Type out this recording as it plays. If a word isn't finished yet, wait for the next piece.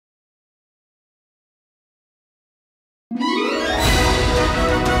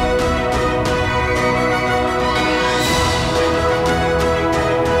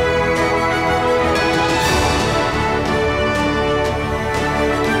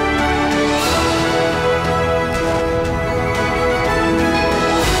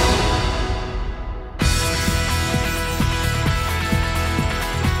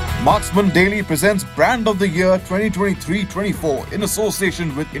Marksmen Daily presents Brand of the Year 2023-24 in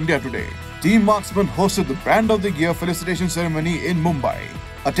association with India Today. Team Marksmen hosted the Brand of the Year felicitation ceremony in Mumbai.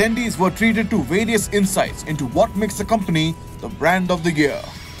 Attendees were treated to various insights into what makes a company the Brand of the Year.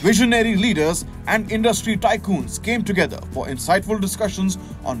 Visionary leaders and industry tycoons came together for insightful discussions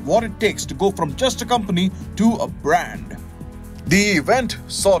on what it takes to go from just a company to a brand. The event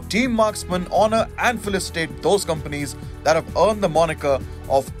saw Team Marksmen honor and felicitate those companies that have earned the moniker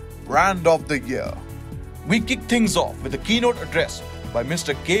of Brand of the Year. We kick things off with a keynote address by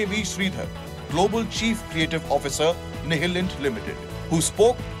Mr. K.V. Sridhar, Global Chief Creative Officer, Nihilint Limited, who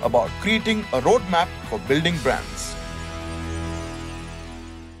spoke about creating a roadmap for building brands.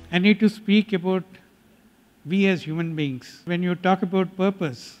 I need to speak about we as human beings. When you talk about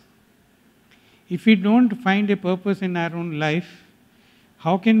purpose, if we don't find a purpose in our own life,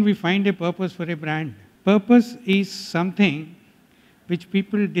 how can we find a purpose for a brand? Purpose is something which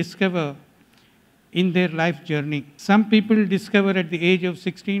people discover in their life journey. Some people discover at the age of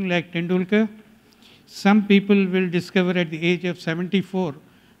 16 like Tendulkar. Some people will discover at the age of 74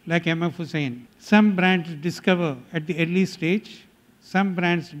 like M.F. Hussain. Some brands discover at the early stage. Some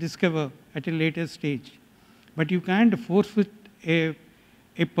brands discover at a later stage. But you can't force fit a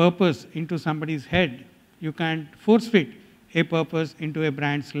purpose into somebody's head. You can't force fit a purpose into a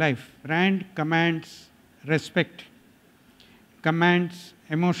brand's life. Brand commands respect, commands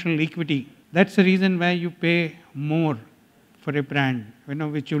emotional equity. That's the reason why you pay more for a brand,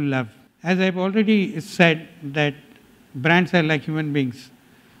 which you love. As I've already said that brands are like human beings.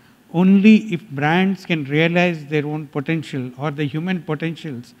 Only if brands can realize their own potential or the human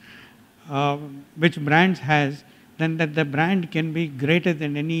potentials which brands has, then that the brand can be greater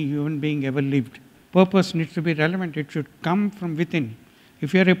than any human being ever lived. Purpose needs to be relevant. It should come from within.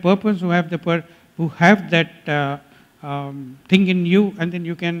 If you are a purpose who have that thing in you, and then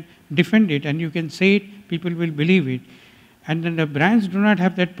you can defend it and you can say it, people will believe it. And then the brands do not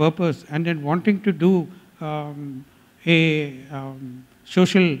have that purpose, and then wanting to do a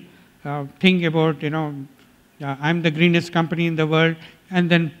social thing about, I'm the greenest company in the world, and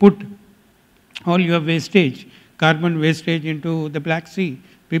then put all your wastage, carbon wastage into the Black Sea.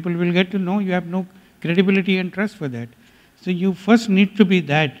 People will get to know you have no credibility and trust for that. So you first need to be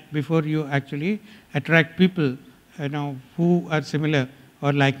that before you actually attract people who are similar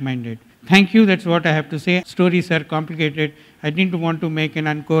or like-minded. Thank you, that's what I have to say. Stories are complicated. I didn't want to make an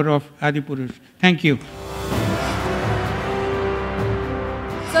encore of Adipurush. Thank you.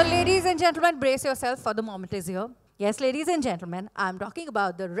 So ladies and gentlemen, brace yourself for the moment is here. Yes, ladies and gentlemen, I'm talking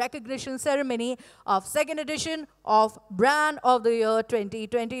about the recognition ceremony of second edition of Brand of the Year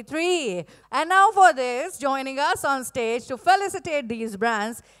 2023. And now for this, joining us on stage to felicitate these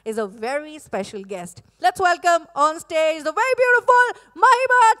brands is a very special guest. Let's welcome on stage the very beautiful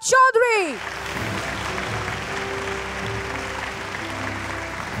Mahima Chaudhary.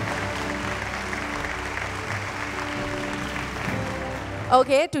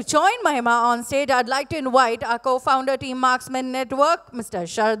 Okay, to join Mahima on stage, I'd like to invite our co-founder Team Marksmen Network, Mr.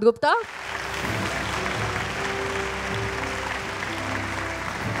 Sharad Gupta.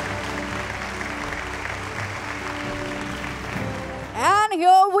 And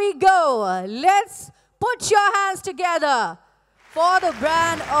here we go. Let's put your hands together for the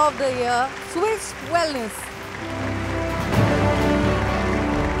Brand of the Year, Swiss Wellness.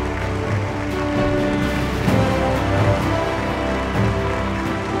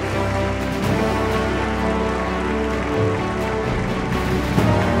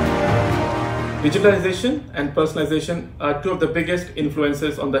 Digitalization and personalization are two of the biggest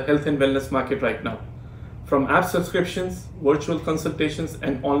influences on the health and wellness market right now. From app subscriptions, virtual consultations,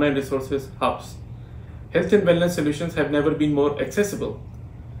 and online resources hubs, health and wellness solutions have never been more accessible.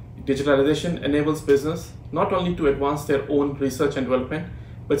 Digitalization enables business not only to advance their own research and development,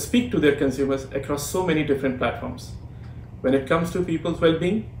 but speak to their consumers across so many different platforms. When it comes to people's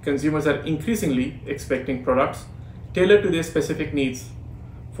well-being, consumers are increasingly expecting products tailored to their specific needs.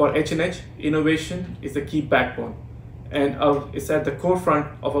 For H&H, innovation is the key backbone, and it's at the forefront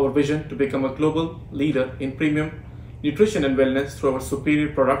of our vision to become a global leader in premium nutrition and wellness through our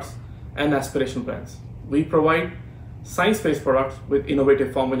superior products and aspirational brands. We provide science-based products with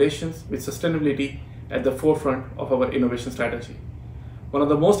innovative formulations with sustainability at the forefront of our innovation strategy. One of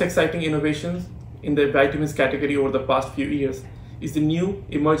the most exciting innovations in the vitamins category over the past few years is the new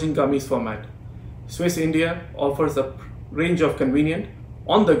emerging gummies format. Swiss India offers a range of convenient,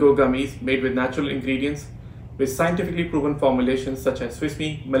 on-the-go gummies made with natural ingredients with scientifically proven formulations such as Swiss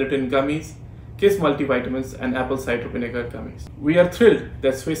Me Melatonin gummies, Kiss multivitamins, and apple cider vinegar gummies. We are thrilled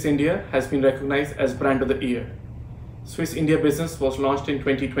that Swiss India has been recognized as Brand of the Year. Swiss India business was launched in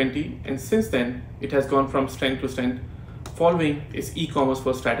 2020, and since then it has gone from strength to strength following its e-commerce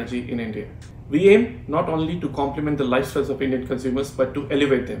first strategy in India. We aim not only to complement the lifestyles of Indian consumers but to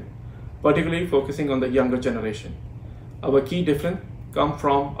elevate them, particularly focusing on the younger generation. Our key difference comes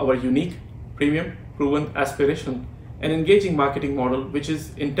from our unique, premium, proven, aspirational, and engaging marketing model, which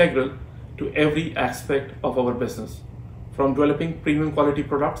is integral to every aspect of our business, from developing premium quality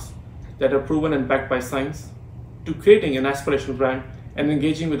products that are proven and backed by science, to creating an aspirational brand and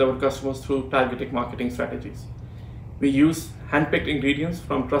engaging with our customers through targeted marketing strategies. We use hand-picked ingredients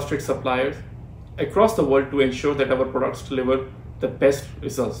from trusted suppliers across the world to ensure that our products deliver the best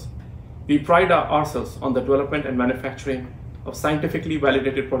results. We pride ourselves on the development and manufacturing of scientifically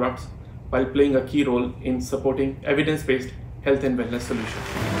validated products while playing a key role in supporting evidence-based health and wellness solutions.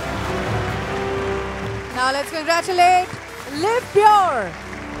 Now let's congratulate Live Pure.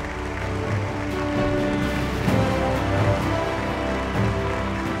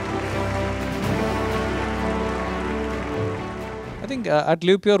 I think at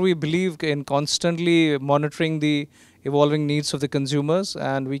Live Pure we believe in constantly monitoring the evolving needs of the consumers,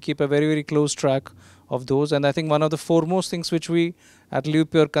 and we keep a very close track of those. And I think one of the foremost things which we at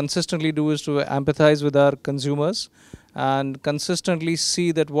Live Pure consistently do is to empathize with our consumers and consistently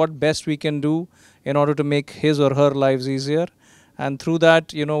see that what best we can do in order to make his or her lives easier. And through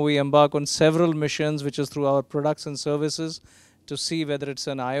that, we embark on several missions, which is through our products and services, to see whether it's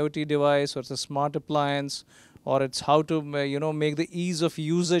an IoT device or it's a smart appliance, or it's how to make the ease of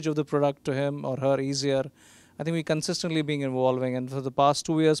usage of the product to him or her easier. I think we consistently being evolving, and for the past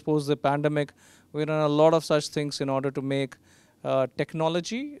 2 years post the pandemic, we've done a lot of such things in order to make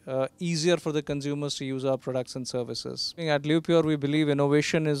technology easier for the consumers to use our products and services. At Live Pure, we believe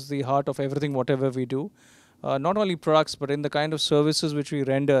innovation is the heart of everything, whatever we do. Not only products, but in the kind of services which we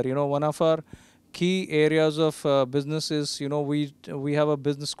render. One of our key areas of business is, we have a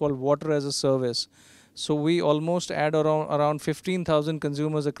business called Water as a Service. So we almost add around 15,000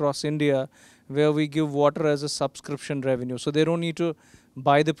 consumers across India where we give water as a subscription revenue. So they don't need to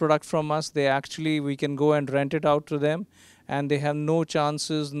buy the product from us. We can go and rent it out to them, and they have no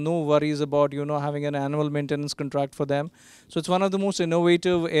chances, no worries about, having an annual maintenance contract for them. So it's one of the most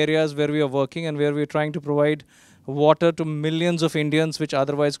innovative areas where we are working and where we're trying to provide water to millions of Indians, which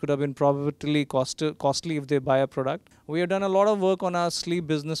otherwise could have been probably costly if they buy a product. We have done a lot of work on our sleep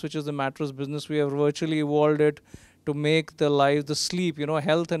business, which is the mattress business. We have virtually evolved it to make the sleep,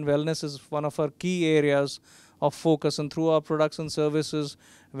 health and wellness is one of our key areas of focus. And through our products and services,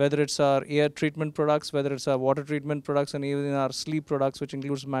 whether it's our air treatment products, whether it's our water treatment products, and even our sleep products, which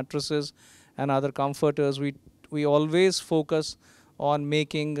includes mattresses and other comforters, we always focus on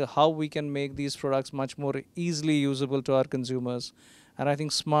how we can make these products much more easily usable to our consumers. And I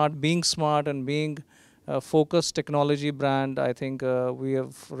think being smart and being a focused technology brand, I think we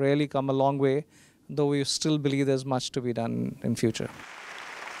have really come a long way, though we still believe there's much to be done in future.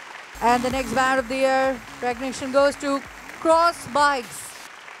 And the next Brand of the Year recognition goes to Cross Bikes.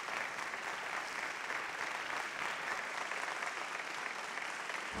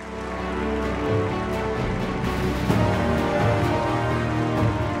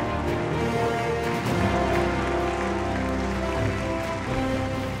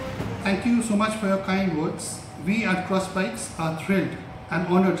 Thank you so much for your kind words. We at Cross Bikes are thrilled and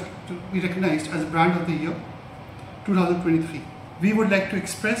honored to be recognized as Brand of the Year 2023. We would like to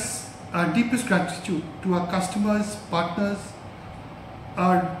express our deepest gratitude to our customers, partners,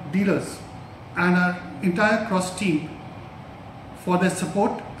 our dealers, and our entire Cross team for their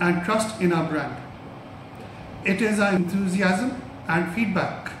support and trust in our brand. It is our enthusiasm and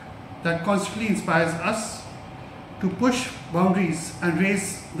feedback that constantly inspires us to push boundaries and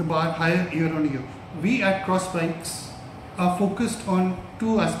raise the bar higher year on year. We at Cross Bikes are focused on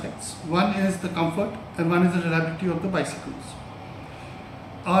two aspects. One is the comfort and one is the reliability of the bicycles.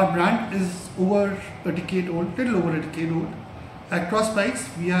 Our brand is over a decade old, little over a decade old. At Cross Bikes,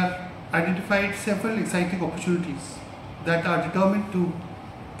 we have identified several exciting opportunities that are determined to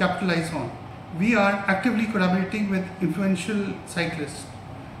capitalize on. We are actively collaborating with influential cyclists,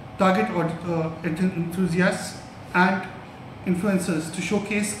 target enthusiasts, and influencers to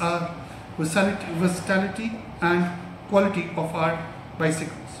showcase our versatility and quality of our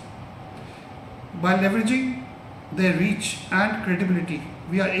bicycles. By leveraging their reach and credibility,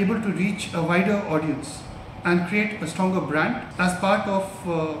 we are able to reach a wider audience and create a stronger brand. As part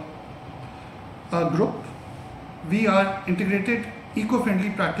of our group, we are integrated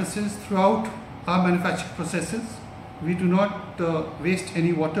eco-friendly practices throughout our manufacturing processes. We do not waste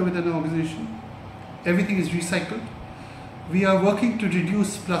any water within our organization. Everything is recycled. We are working to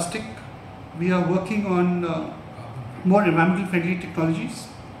reduce plastic. We are working on more environmental friendly technologies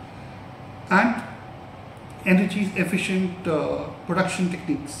and energy efficient production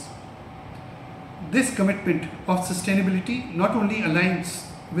techniques. This commitment of sustainability not only aligns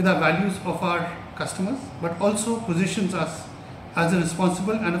with our values of our customers, but also positions us as a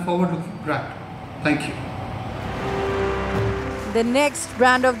responsible and a forward-looking brand. Thank you. The next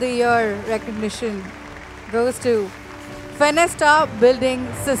Brand of the Year recognition goes to Fenesta Building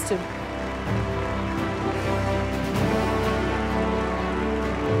System.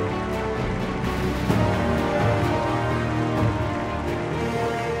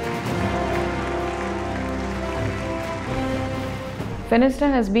 Fenesta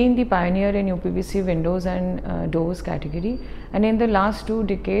has been the pioneer in UPVC windows and doors category, and in the last 2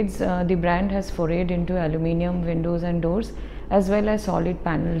 decades the brand has forayed into aluminium windows and doors as well as solid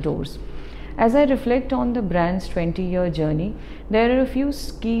panel doors. As I reflect on the brand's 20-year journey, there are a few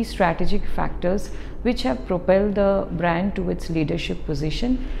key strategic factors which have propelled the brand to its leadership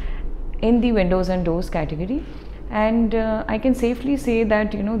position in the windows and doors category. And I can safely say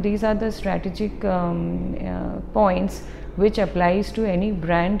that these are the strategic points which applies to any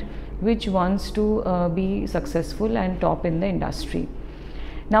brand which wants to be successful and top in the industry.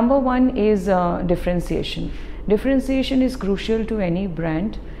 Number 1 is differentiation. Differentiation is crucial to any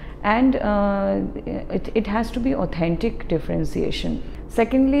brand, and it has to be authentic differentiation.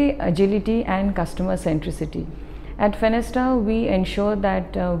 Secondly, agility and customer centricity. At Fenesta, we ensure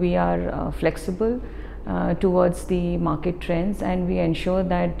that we are flexible towards the market trends, and we ensure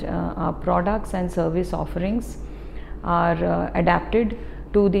that our products and service offerings are adapted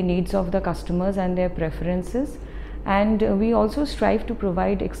to the needs of the customers and their preferences, and we also strive to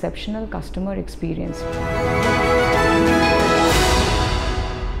provide exceptional customer experience.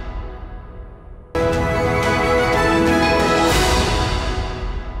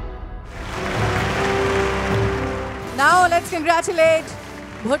 Now let's congratulate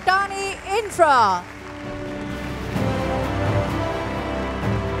Bhutani Infra.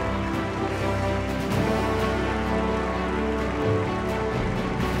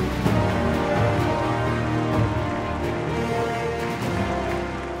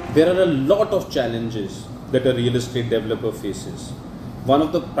 There are a lot of challenges that a real estate developer faces. One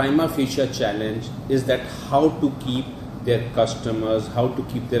of the prima facie challenge is that how to keep their customers, how to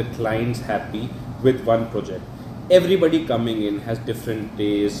keep their clients happy with one project. Everybody coming in has different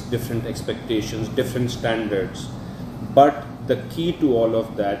tastes, different expectations, different standards. But the key to all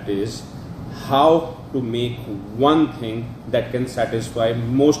of that is how to make one thing that can satisfy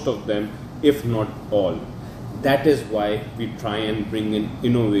most of them, if not all. That is why we try and bring in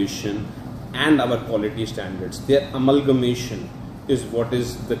innovation and our quality standards. Their amalgamation is what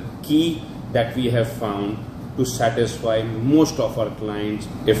is the key that we have found to satisfy most of our clients,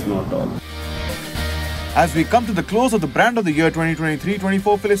 if not all. As we come to the close of the Brand of the Year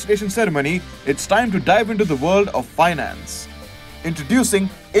 2023-24 felicitation ceremony, it's time to dive into the world of finance. Introducing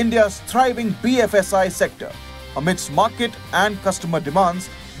India's thriving BFSI sector. Amidst market and customer demands,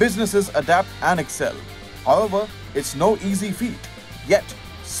 businesses adapt and excel. However, it's no easy feat. Yet,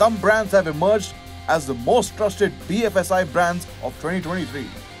 some brands have emerged as the most trusted BFSI brands of 2023,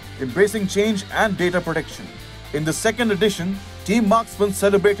 embracing change and data protection. In the second edition, Team Marksmen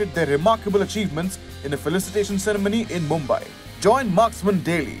celebrated their remarkable achievements in a felicitation ceremony in Mumbai. Join Marksmen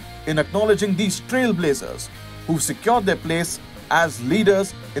Daily in acknowledging these trailblazers who've secured their place as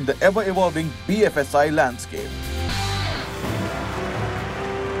leaders in the ever-evolving BFSI landscape.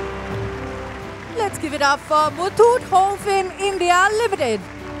 Let's give it up for Muthoot Homefin India Limited.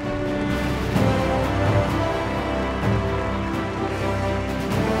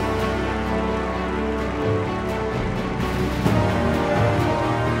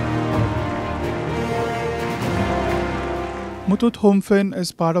 Muthoot Homefin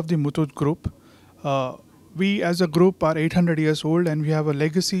is part of the Muthoot Group. We as a group are 800 years old and we have a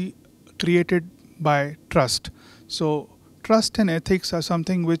legacy created by trust. So trust and ethics are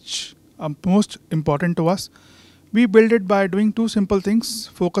something which are most important to us. We build it by doing two simple things,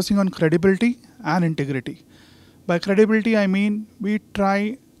 focusing on credibility and integrity. By credibility, I mean we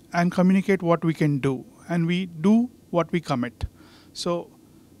try and communicate what we can do and we do what we commit. So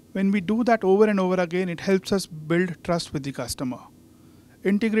when we do that over and over again, it helps us build trust with the customer.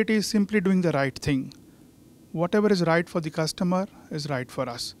 Integrity is simply doing the right thing. Whatever is right for the customer is right for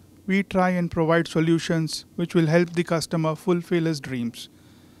us. we try and provide solutions which will help the customer fulfill his dreams.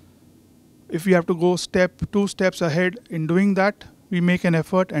 If we have to go two steps ahead in doing that, we make an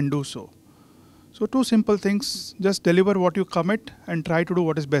effort and do so. So two simple things, just deliver what you commit and try to do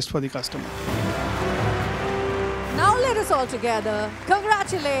what is best for the customer. Now let us all together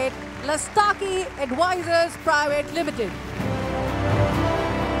congratulate Lastaki Advisors Private Limited.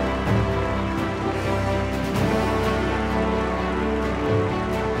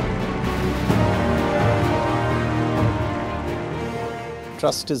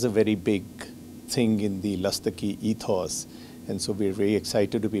 Trust is a very big thing in the Lastaki ethos, and so we're very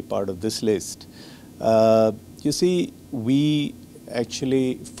excited to be part of this list. You see, we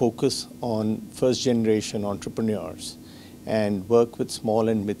actually focus on first-generation entrepreneurs and work with small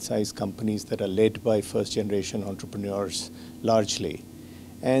and mid-sized companies that are led by first-generation entrepreneurs largely.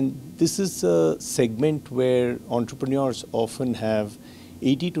 And this is a segment where entrepreneurs often have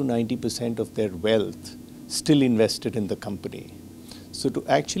 80 to 90% of their wealth still invested in the company. So to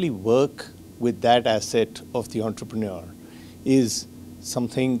actually work with that asset of the entrepreneur is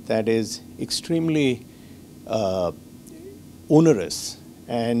something that is extremely onerous,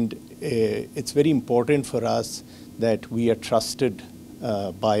 and it's very important for us that we are trusted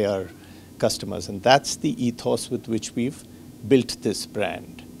by our customers, and that's the ethos with which we've built this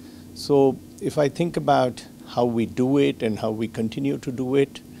brand. So if I think about how we do it and how we continue to do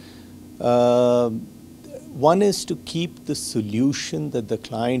it, one is to keep the solution that the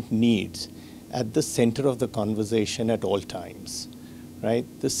client needs at the center of the conversation at all times, right?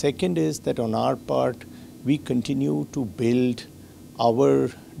 The second is that on our part, we continue to build our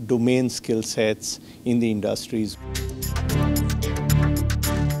domain skill sets in the industries.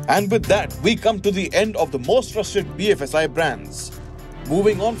 And with that, we come to the end of the most trusted BFSI brands.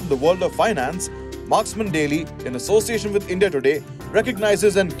 Moving on from the world of finance, Marksmen Daily, in association with India Today,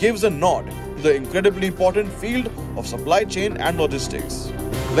 recognizes and gives a nod to the incredibly important field of supply chain and logistics.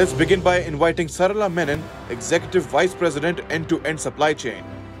 Let's begin by inviting Sarala Menon, Executive Vice President End-to-End Supply Chain,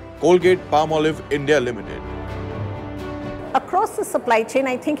 Colgate Palmolive India Limited. Across the supply chain,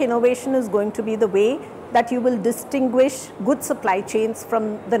 I think innovation is going to be the way that you will distinguish good supply chains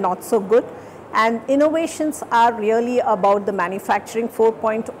from the not so good. And innovations are really about the manufacturing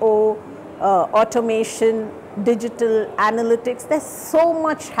 4.0, automation, digital analytics. There's so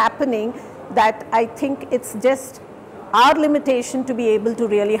much happening that I think it's just our limitation to be able to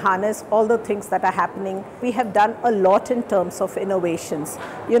really harness all the things that are happening. We have done a lot in terms of innovations,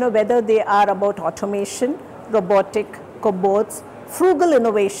 whether they are about automation, robotic, cobots, frugal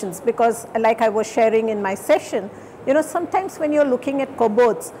innovations, because like I was sharing in my session, sometimes when you're looking at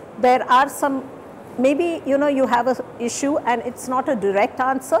cobots, there are some, maybe, you have an issue and it's not a direct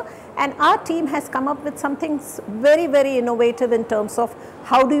answer. And our team has come up with something very, very innovative in terms of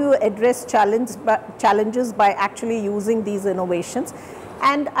how do you address challenges by actually using these innovations.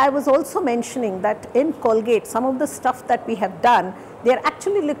 And I was also mentioning that in Colgate, some of the stuff that we have done, they're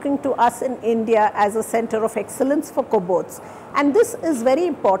actually looking to us in India as a center of excellence for cobots. And this is very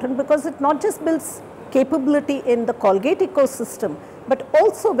important because it not just builds capability in the Colgate ecosystem, but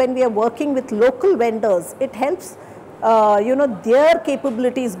also when we are working with local vendors, it helps their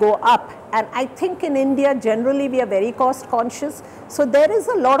capabilities go up. And I think in India, generally, we are very cost conscious. So there is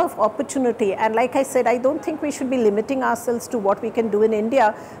a lot of opportunity. And like I said, I don't think we should be limiting ourselves to what we can do in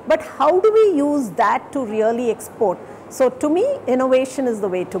India, but how do we use that to really export? So to me, innovation is the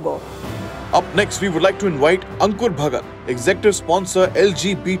way to go. Up next, we would like to invite Ankur Bhagat, Executive Sponsor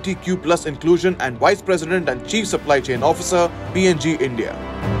LGBTQ+ Inclusion and Vice President and Chief Supply Chain Officer, P&G India.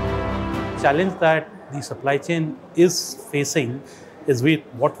 Challenge that the supply chain is facing is with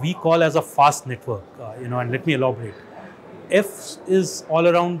what we call as a fast network, and let me elaborate. F is all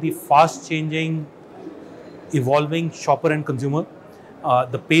around the fast changing, evolving shopper and consumer,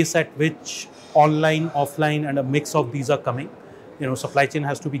 the pace at which online, offline and a mix of these are coming. Supply chain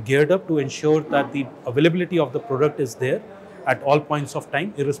has to be geared up to ensure that the availability of the product is there at all points of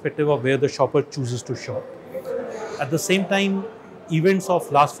time, irrespective of where the shopper chooses to shop. At the same time, events of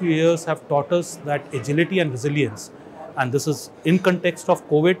last few years have taught us that agility and resilience, and this is in context of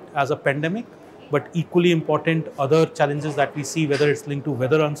COVID as a pandemic, but equally important other challenges that we see, whether it's linked to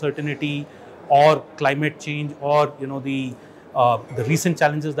weather uncertainty or climate change or the recent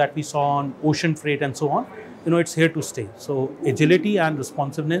challenges that we saw on ocean freight and so on. It's here to stay. So agility and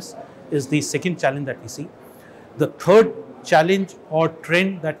responsiveness is the second challenge that we see. The third challenge or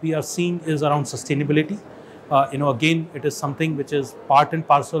trend that we are seeing is around sustainability. Again, it is something which is part and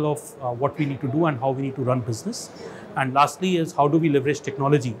parcel of what we need to do and how we need to run business. And lastly is how do we leverage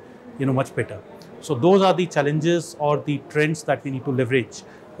technology, much better. So those are the challenges or the trends that we need to leverage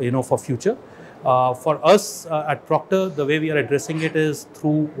for future. For us at Procter, the way we are addressing it is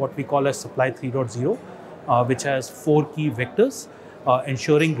through what we call as Supply 3.0, which has 4 key vectors: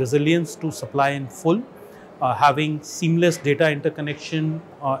 ensuring resilience to supply in full, having seamless data interconnection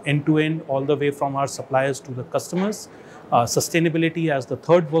end-to-end all the way from our suppliers to the customers, sustainability as the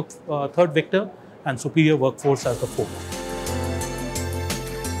third vector, and superior workforce as the fourth.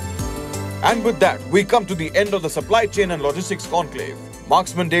 And with that, we come to the end of the Supply Chain and Logistics Conclave.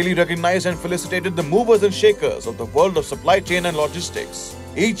 Marksmen Daily recognized and felicitated the movers and shakers of the world of supply chain and logistics,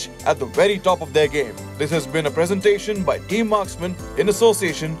 each at the very top of their game. This has been a presentation by Team Marksmen in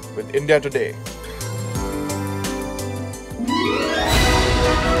association with India Today.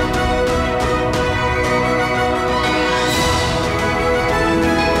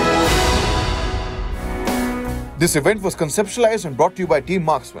 This event was conceptualized and brought to you by Team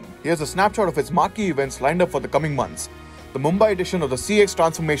Marksmen. Here's a snapshot of its marquee events lined up for the coming months. The Mumbai edition of the CX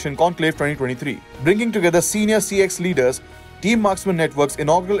Transformation Conclave 2023. Bringing together senior CX leaders, Team Marksmen Network's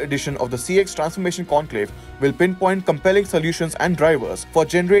inaugural edition of the CX Transformation Conclave will pinpoint compelling solutions and drivers for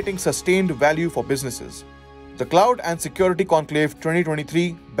generating sustained value for businesses. The Cloud and Security Conclave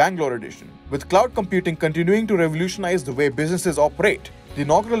 2023 Bangalore edition. With cloud computing continuing to revolutionize the way businesses operate, the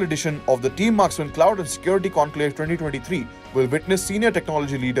inaugural edition of the Team Marksmen Cloud and Security Conclave 2023 will witness senior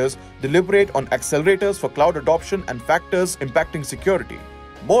technology leaders deliberate on accelerators for cloud adoption and factors impacting security.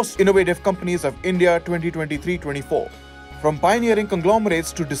 Most innovative companies of India 2023-24. From pioneering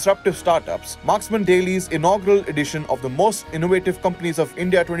conglomerates to disruptive startups, Marksmen Daily's inaugural edition of the Most Innovative Companies of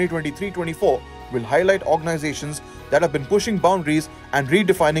India 2023-24 will highlight organizations that have been pushing boundaries and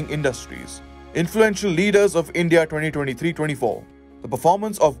redefining industries. Influential Leaders of India 2023-24. The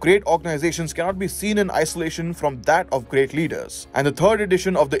performance of great organizations cannot be seen in isolation from that of great leaders. And the third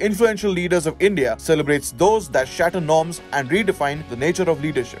edition of the Influential Leaders of India celebrates those that shatter norms and redefine the nature of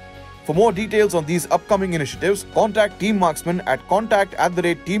leadership. For more details on these upcoming initiatives, contact Team Marksmen at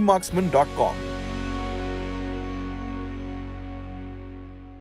contact@teammarksmen.com.